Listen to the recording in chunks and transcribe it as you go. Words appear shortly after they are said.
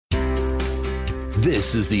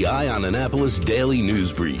This is the Eye on Annapolis Daily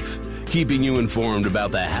News Brief, keeping you informed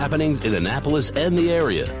about the happenings in Annapolis and the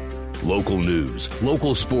area. Local news,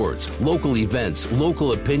 local sports, local events,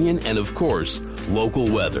 local opinion, and of course, local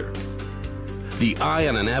weather. The Eye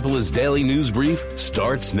on Annapolis Daily News Brief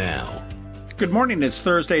starts now. Good morning. It's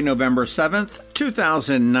Thursday, November 7th,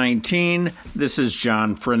 2019. This is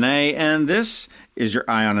John Frenaye, and this is your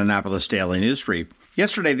Eye on Annapolis Daily News Brief.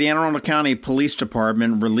 Yesterday, the Anne Arundel County Police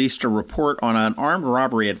Department released a report on an armed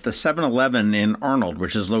robbery at the 7-Eleven in Arnold,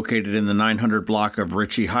 which is located in the 900 block of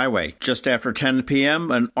Ritchie Highway. Just after 10 p.m.,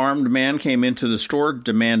 an armed man came into the store,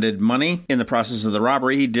 demanded money. In the process of the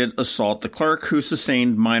robbery, he did assault the clerk, who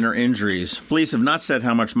sustained minor injuries. Police have not said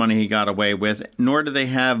how much money he got away with, nor do they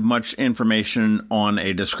have much information on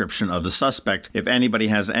a description of the suspect. If anybody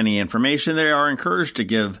has any information, they are encouraged to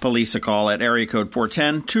give police a call at area code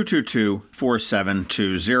 410-222-4720.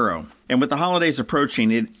 And with the holidays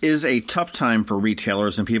approaching, it is a tough time for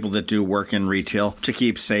retailers and people that do work in retail to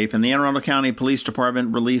keep safe. And the Anne Arundel County Police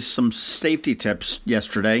Department released some safety tips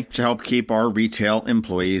yesterday to help keep our retail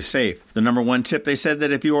employees safe. The number one tip, they said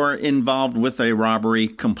that if you are involved with a robbery,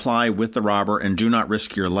 comply with the robber and do not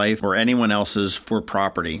risk your life or anyone else's for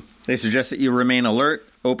property. They suggest that you remain alert.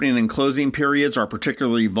 Opening and closing periods are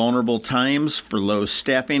particularly vulnerable times for low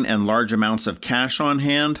staffing and large amounts of cash on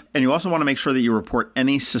hand. And you also want to make sure that you report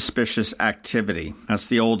any suspicious activity. That's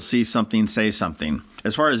the old see something, say something.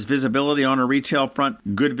 As far as visibility on a retail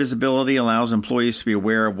front, good visibility allows employees to be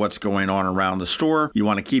aware of what's going on around the store. You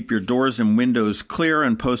want to keep your doors and windows clear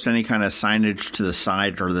and post any kind of signage to the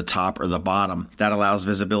side or the top or the bottom. That allows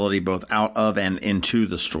visibility both out of and into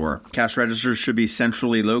the store. Cash registers should be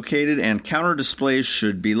centrally located and counter displays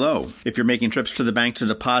should be low. If you're making trips to the bank to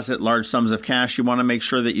deposit large sums of cash, you want to make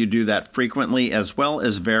sure that you do that frequently, as well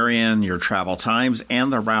as varying your travel times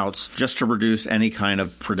and the routes just to reduce any kind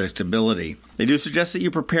of predictability. They do suggest that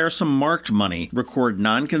you prepare some marked money. Record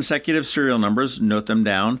non-consecutive serial numbers, note them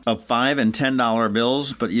down, of $5 and $10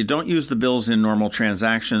 bills, but you don't use the bills in normal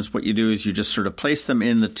transactions. What you do is you just sort of place them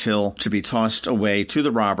in the till to be tossed away to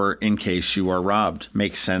the robber in case you are robbed.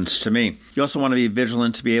 Makes sense to me. You also want to be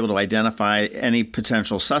vigilant to be able to identify any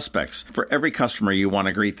potential suspects. For every customer, you want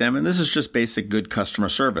to greet them, and this is just basic good customer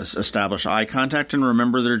service. Establish eye contact and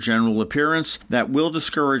remember their general appearance. That will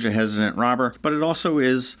discourage a hesitant robber, but it also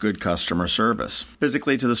is good customer service.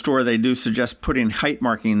 Physically to the store, they do suggest putting height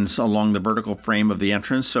markings along the vertical frame of the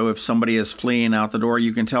entrance, so if somebody is fleeing out the door,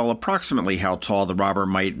 you can tell approximately how tall the robber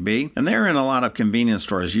might be. And they're in a lot of convenience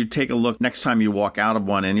stores. You take a look next time you walk out of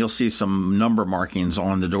one, and you'll see some number markings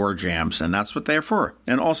on the door jambs, and that's what they're for.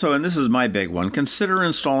 And also, and this is my big one, consider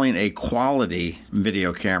installing a quality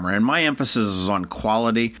video camera. And my emphasis is on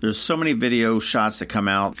quality. There's so many video shots that come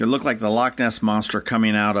out that look like the Loch Ness Monster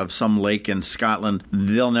coming out of some lake in Scotland.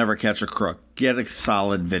 They'll never catch a crook. Get a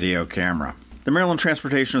solid video camera. The Maryland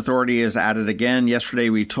Transportation Authority is at it again.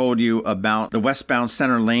 Yesterday we told you about the westbound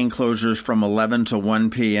center lane closures from 11 to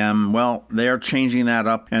 1 p.m. Well, they're changing that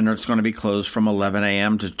up, and it's going to be closed from 11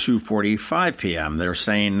 a.m. to 2:45 p.m. They're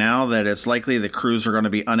saying now that it's likely the crews are going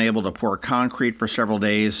to be unable to pour concrete for several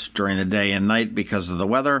days during the day and night because of the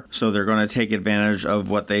weather, so they're going to take advantage of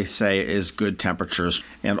what they say is good temperatures.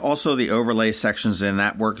 And also the overlay sections in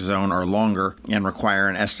that work zone are longer and require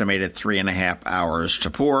an estimated 3.5 hours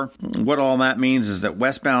to pour. What all that means is that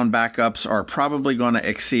westbound backups are probably going to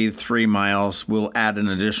exceed 3 miles. We'll add an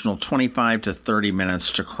additional 25 to 30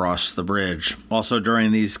 minutes to cross the bridge. Also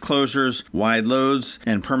during these closures, wide loads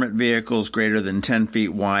and permit vehicles greater than 10 feet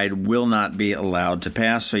wide will not be allowed to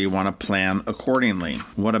pass, so you want to plan accordingly.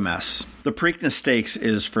 What a mess. The Preakness Stakes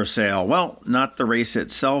is for sale. Well, not the race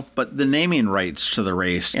itself, but the naming rights to the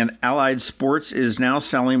race. And Allied Sports is now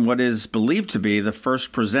selling what is believed to be the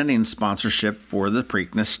first presenting sponsorship for the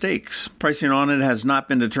Preakness Stakes. Pricing on it has not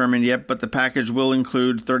been determined yet, but the package will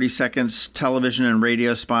include 30 seconds television and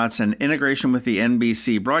radio spots and integration with the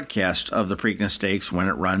NBC broadcast of the Preakness Stakes when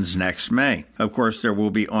it runs next May. Of course, there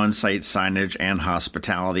will be on-site signage and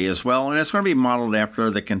hospitality as well, and it's going to be modeled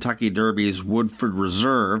after the Kentucky Derby's Woodford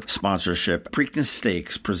Reserve sponsorship. Preakness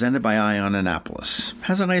Stakes, presented by Eye on Annapolis.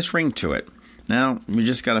 Has a nice ring to it. Now, we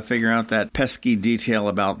just got to figure out that pesky detail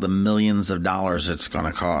about the millions of dollars it's going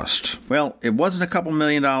to cost. Well, it wasn't a couple $1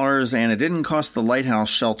 million, and it didn't cost the Lighthouse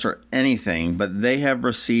Shelter anything, but they have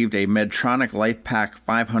received a Medtronic LifePak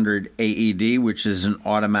 500 AED, which is an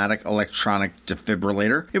automatic electronic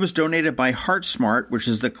defibrillator. It was donated by HeartSmart, which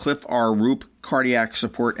is the Cliff R. Roop Cardiac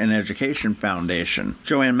Support and Education Foundation.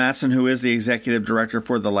 Joanne Matson, who is the executive director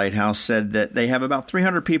for the Lighthouse, said that they have about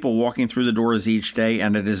 300 people walking through the doors each day,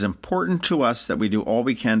 and it is important to us that we do all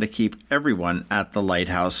we can to keep everyone at the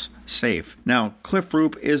Lighthouse safe. Now, Cliff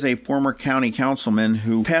Roop is a former county councilman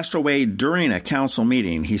who passed away during a council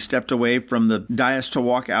meeting. He stepped away from the dais to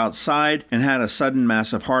walk outside and had a sudden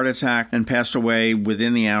massive heart attack and passed away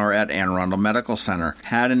within the hour at Anne Arundel Medical Center.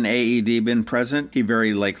 Had an AED been present, he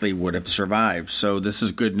very likely would have survived. So this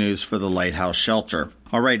is good news for the Lighthouse Shelter.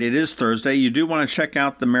 All right, it is Thursday. You do want to check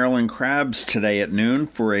out the Maryland Crabs today at noon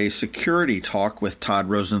for a security talk with Todd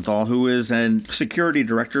Rosenthal, who is a security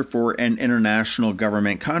director for an international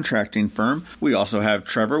government contracting firm. We also have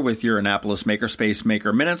Trevor with your Annapolis Makerspace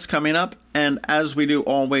Maker Minutes coming up. And as we do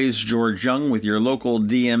always, George Young with your local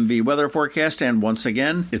DMV weather forecast. And once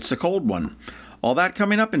again, it's a cold one. All that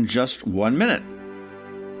coming up in just 1 minute.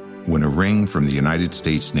 When a ring from the United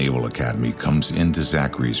States Naval Academy comes into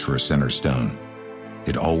Zachary's for a center stone,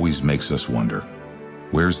 it always makes us wonder,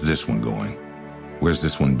 where's this one going? Where's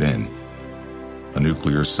this one been? A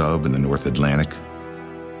nuclear sub in the North Atlantic?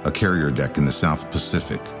 A carrier deck in the South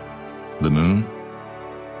Pacific? The moon?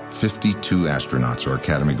 52 astronauts are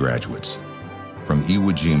Academy graduates, from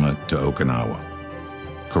Iwo Jima to Okinawa,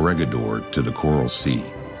 Corregidor to the Coral Sea,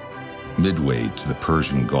 Midway to the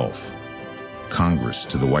Persian Gulf, Congress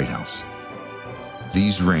to the White House.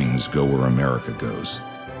 These rings go where America goes.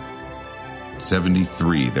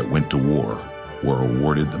 73 that went to war were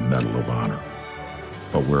awarded the Medal of Honor.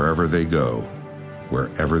 But wherever they go,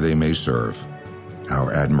 wherever they may serve,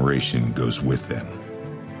 our admiration goes with them.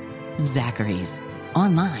 Zachary's.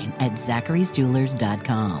 Online at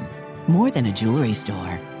zacharysjewelers.com. More than a jewelry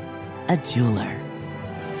store, a jeweler.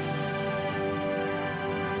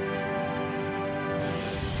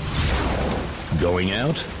 Going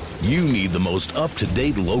out? You need the most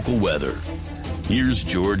up-to-date local weather. Here's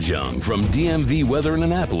George Young from DMV Weather in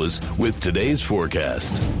Annapolis with today's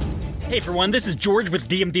forecast. Hey everyone, this is George with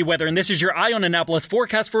DMV Weather, and this is your Eye on Annapolis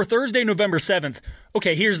forecast for Thursday, November 7th.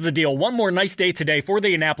 Okay, here's the deal. One more nice day today for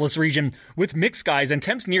the Annapolis region with mixed skies and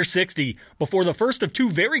temps near 60 before the first of two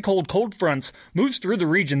very cold fronts moves through the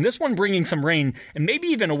region, this one bringing some rain and maybe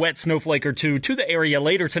even a wet snowflake or two to the area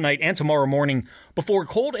later tonight and tomorrow morning before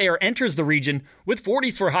cold air enters the region with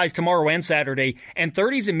 40s for highs tomorrow and Saturday and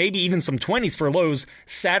 30s and maybe even some 20s for lows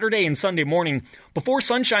Saturday and Sunday morning before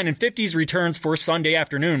sunshine and 50s returns for Sunday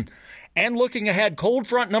afternoon. And looking ahead, cold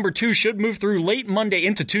front number 2 should move through late Monday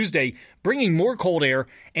into Tuesday, bringing more cold air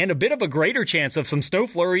and a bit of a greater chance of some snow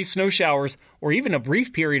flurries, snow showers, or even a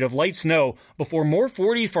brief period of light snow before more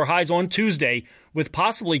 40s for highs on Tuesday, with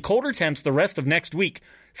possibly colder temps the rest of next week.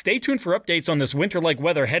 Stay tuned for updates on this winter-like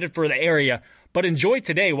weather headed for the area, but enjoy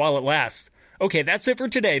today while it lasts. Okay, that's it for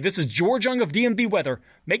today. This is George Young of DMV Weather.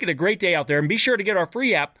 Make it a great day out there, and be sure to get our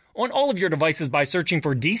free app on all of your devices by searching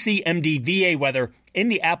for DCMD VA Weather in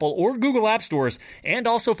the Apple or Google App Stores, and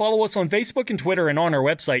also follow us on Facebook and Twitter and on our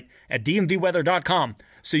website at dmvweather.com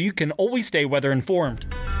so you can always stay weather informed.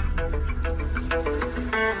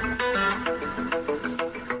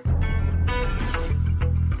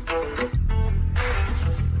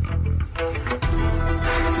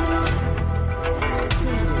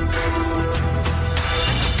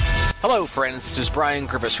 Hello, friends. This is Brian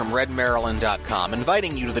Griffiths from RedMaryland.com,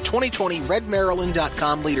 inviting you to the 2020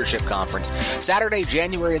 RedMaryland.com Leadership Conference, Saturday,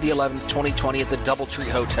 January the 11th, 2020, at the Doubletree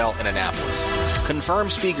Hotel in Annapolis.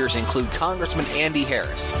 Confirmed speakers include Congressman Andy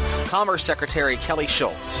Harris, Commerce Secretary Kelly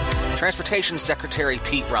Schultz, Transportation Secretary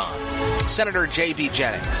Pete Ron, Senator J.B.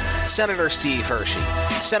 Jennings, Senator Steve Hershey,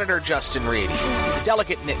 Senator Justin Reedy,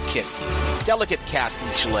 Delegate Nick Kitke, Delegate Kathy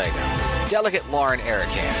Shalego, Delegate Lauren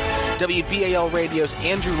Erican, WBAL Radio's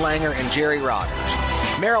Andrew Langer and Jerry Rogers,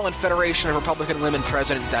 Maryland Federation of Republican Women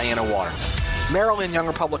President Diana Waterman, Maryland Young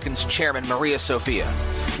Republicans Chairman Maria Sophia,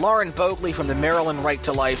 Lauren Bogley from the Maryland Right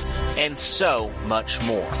to Life, and so much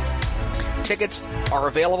more. Tickets are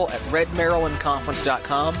available at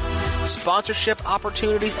redmarylandconference.com. Sponsorship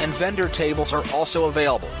opportunities and vendor tables are also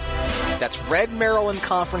available. That's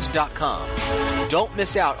redmarylandconference.com. Don't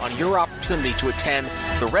miss out on your opportunity to attend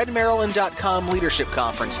the redmaryland.com Leadership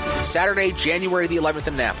Conference, Saturday, January the 11th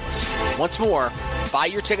in Annapolis. Once more, buy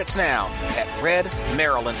your tickets now at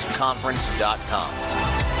redmarylandconference.com.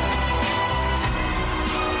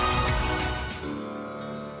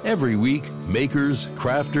 Every week, makers,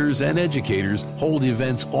 crafters, and educators hold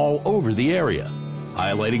events all over the area.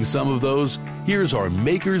 Highlighting some of those, here's our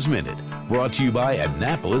Makers Minute, brought to you by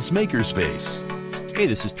Annapolis Makerspace. Hey,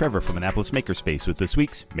 this is Trevor from Annapolis Makerspace with this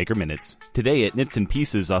week's Maker Minutes. Today at Knits and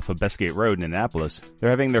Pieces off of Bestgate Road in Annapolis, they're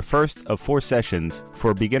having their first of 4 sessions for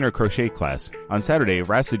a beginner crochet class. On Saturday,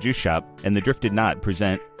 Rasa Juice Shop and the Drifted Knot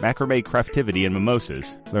present macrame craftivity and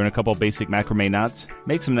mimosas. Learn a couple basic macrame knots,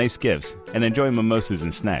 make some nice gifts, and enjoy mimosas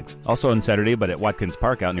and snacks. Also on Saturday, but at Watkins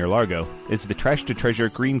Park out near Largo, is the Trash to Treasure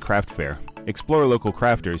Green Craft Fair. Explore local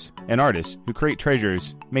crafters and artists who create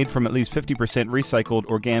treasures made from at least 50% recycled,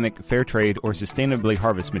 organic, fair trade, or sustainably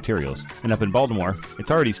harvested materials. And up in Baltimore, it's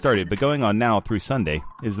already started, but going on now through Sunday,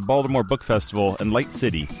 is the Baltimore Book Festival and Light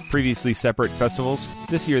City. Previously separate festivals,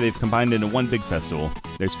 this year they've combined into one big festival.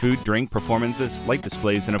 There's food, drink, performances, light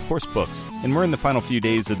displays, and of course books. And we're in the final few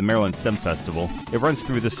days of the Maryland STEM Festival. It runs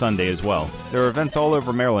through this Sunday as well. There are events all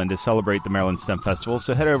over Maryland to celebrate the Maryland STEM Festival,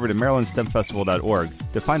 so head over to marylandstemfestival.org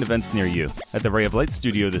to find events near you. At the Ray of Light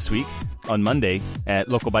studio this week, on Monday, at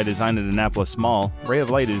Local by Design at Annapolis Mall, Ray of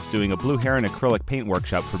Light is doing a blue heron acrylic paint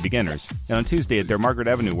workshop for beginners. And on Tuesday at their Margaret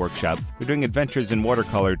Avenue workshop, they're doing adventures in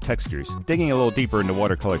watercolor textures, digging a little deeper into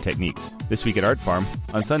watercolor techniques. This week at Art Farm,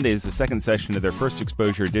 on Sunday is the second session of their first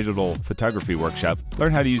exposure digital photography workshop.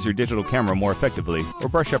 Learn how to use your digital camera more effectively, or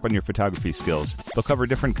brush up on your photography skills. They'll cover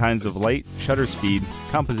different kinds of light, shutter speed,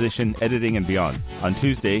 composition, editing, and beyond. On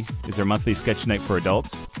Tuesday is their monthly sketch night for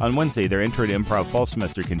adults. On Wednesday, their Intro to Improv fall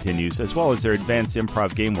semester continues, as well as their advanced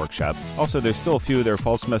improv game workshop. Also, there's still a few of their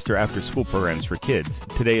fall semester after-school programs for kids.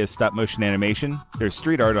 Today is stop motion animation, there's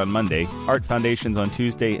street art on Monday, art foundations on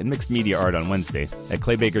Tuesday, and mixed media art on Wednesday. At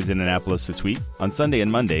Clay Bakers in Annapolis this week, on Sunday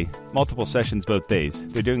and Monday, multiple sessions both days.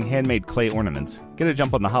 They're doing handmade clay ornaments. Get a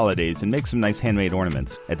jump on the holidays and make some nice handmade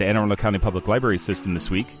ornaments. At the Anne Arundel County Public Library System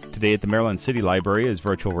this week, today at the Maryland City Library is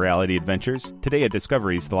virtual reality adventures. Today at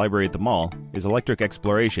Discoveries, the library at the mall, is electric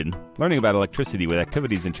exploration, learning about electricity with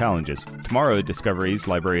activities and challenges. Tomorrow at Discoveries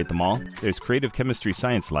Library at the mall, there's Creative Chemistry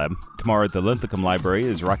Science Lab. Tomorrow at the Linthicum Library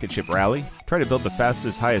is Rocket Ship Rally. Try to build the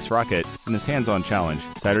fastest, highest rocket in this hands-on challenge.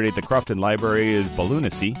 Saturday at the Crofton Library is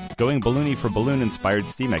Balloonacy, going balloony for balloon-inspired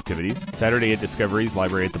STEAM activities. Saturday at Discoveries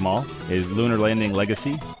Library at the mall is Lunar Landing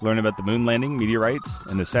Legacy. Learn about the moon landing, meteorites,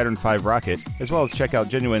 and the Saturn V rocket, as well as check out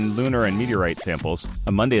genuine lunar and meteorite samples.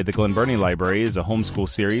 On Monday at the Glen Burnie Library is a homeschool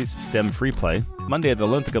series, STEM Free Play. Monday at the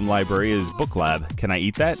Linthicum Library is Book Lab, Can I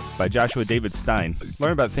Eat That? By Joshua David Stein.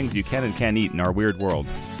 Learn about things you can and can't eat in our weird world.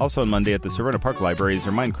 Also on Monday at the Serena Park Library is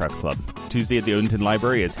their Minecraft Club. Tuesday at the Odenton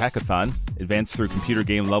Library is Hackathon. Advance through computer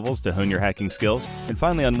game levels to hone your hacking skills. And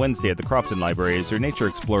finally on Wednesday at the Crofton Library is their Nature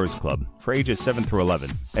Explorers Club for ages 7 through 11.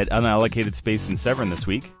 At Unallocated Space in Severn this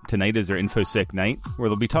week, tonight is their InfoSec night, where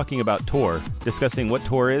they'll be talking about Tor, discussing what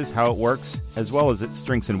Tor is, how it works, as well as its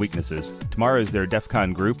strengths and weaknesses. Tomorrow is their DEF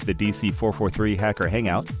CON group, the DC 443 Hacker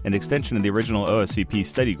Hangout, an extension of the original OSCP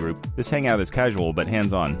study group. This hangout is casual but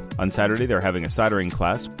hands-on. On Saturday, they're having a soldering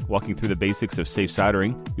class, walking through the basics of safe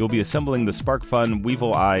soldering. You'll be assembling the SparkFun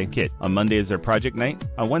Weevil Eye kit. On Monday is their project night.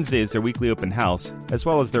 On Wednesday is their weekly open house, as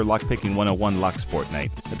well as their Lockpicking 101 Lock Sport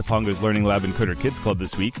night. At the Pongo's Learning Lab and Coder Kids Club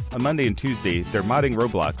this week, on Monday and Tuesday, they're modding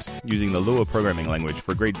Roblox using the Lua programming language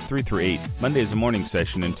for grades 3 through 8. Monday is a morning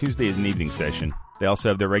session and Tuesday is an evening session. They also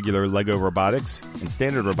have their regular Lego Robotics and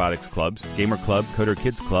Standard Robotics clubs, Gamer Club, Coder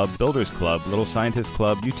Kids Club, Builders Club, Little Scientist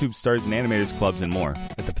Club, YouTube Stars and Animators Clubs, and more.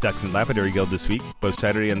 At the Patuxent Lapidary Guild this week, both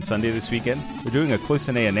Saturday and Sunday this weekend, they're doing a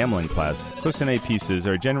cloisonné enameling class. Cloisonné pieces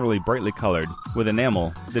are generally brightly colored with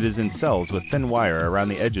enamel that is in cells with thin wire around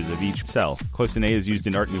the edges of each cell. Cloisonné is used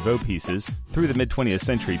in Art Nouveau pieces, through the mid-20th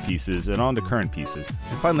century pieces, and on to current pieces.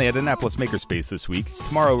 And finally, at Annapolis Makerspace this week,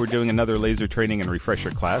 tomorrow we're doing another laser training and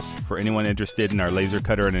refresher class for anyone interested in our laser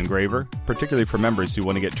cutter and engraver, particularly for members who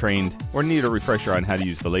want to get trained or need a refresher on how to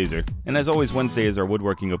use the laser. And as always, Wednesday is our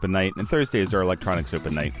woodworking open night, and Thursday is our electronics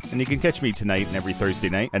open night. And you can catch me tonight and every Thursday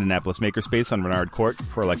night at Annapolis Makerspace on Renard Court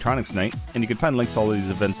for electronics night, and you can find links to all of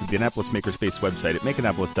these events at the Annapolis Makerspace website at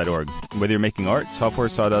makeannapolis.org. Whether you're making art, software,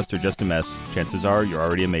 sawdust, or just a mess, chances are you're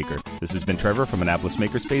already a maker. This has been Trevor from Annapolis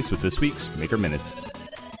Makerspace with this week's Maker Minutes.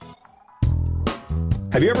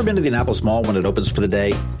 Have you ever been to the Annapolis Mall when it opens for the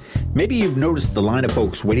day? Maybe you've noticed the line of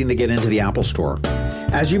folks waiting to get into the Apple Store.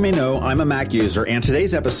 As you may know, I'm a Mac user, and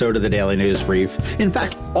today's episode of the Daily News Brief, in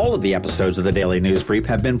fact, all of the episodes of the Daily News Brief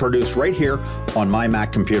have been produced right here on my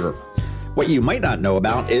Mac computer. What you might not know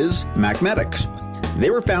about is Macmedics. They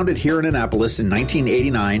were founded here in Annapolis in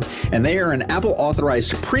 1989, and they are an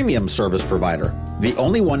Apple-authorized premium service provider, the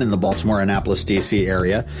only one in the Baltimore-Annapolis, D.C.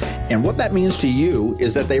 area. And what that means to you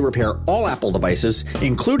is that they repair all Apple devices,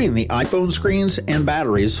 including the iPhone screens and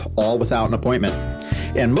batteries, all without an appointment.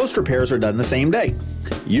 And most repairs are done the same day,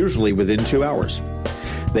 usually within 2 hours.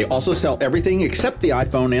 They also sell everything except the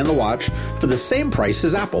iPhone and the watch for the same price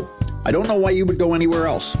as Apple. I don't know why you would go anywhere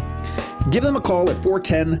else. Give them a call at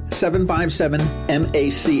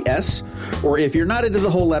 410-757-MACS, or if you're not into the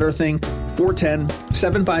whole letter thing,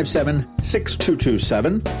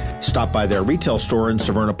 410-757-6227. Stop by their retail store in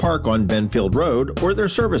Severna Park on Benfield Road or their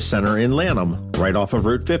service center in Lanham, right off of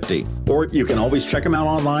Route 50. Or you can always check them out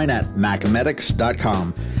online at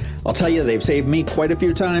macmedics.com. I'll tell you, they've saved me quite a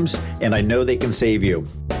few times, and I know they can save you.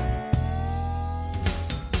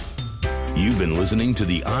 You've been listening to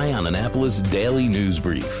the Eye on Annapolis Daily News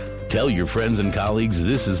Brief. Tell your friends and colleagues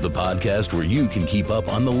this is the podcast where you can keep up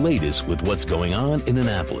on the latest with what's going on in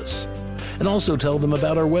Annapolis. And also tell them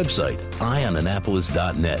about our website,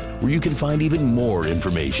 eyeonannapolis.net, where you can find even more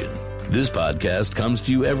information. This podcast comes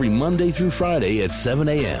to you every Monday through Friday at 7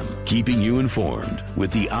 a.m., keeping you informed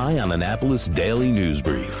with the Eye on Annapolis Daily News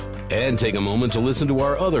Brief. And take a moment to listen to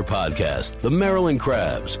our other podcast, The Maryland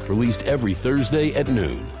Crabs, released every Thursday at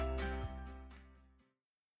noon.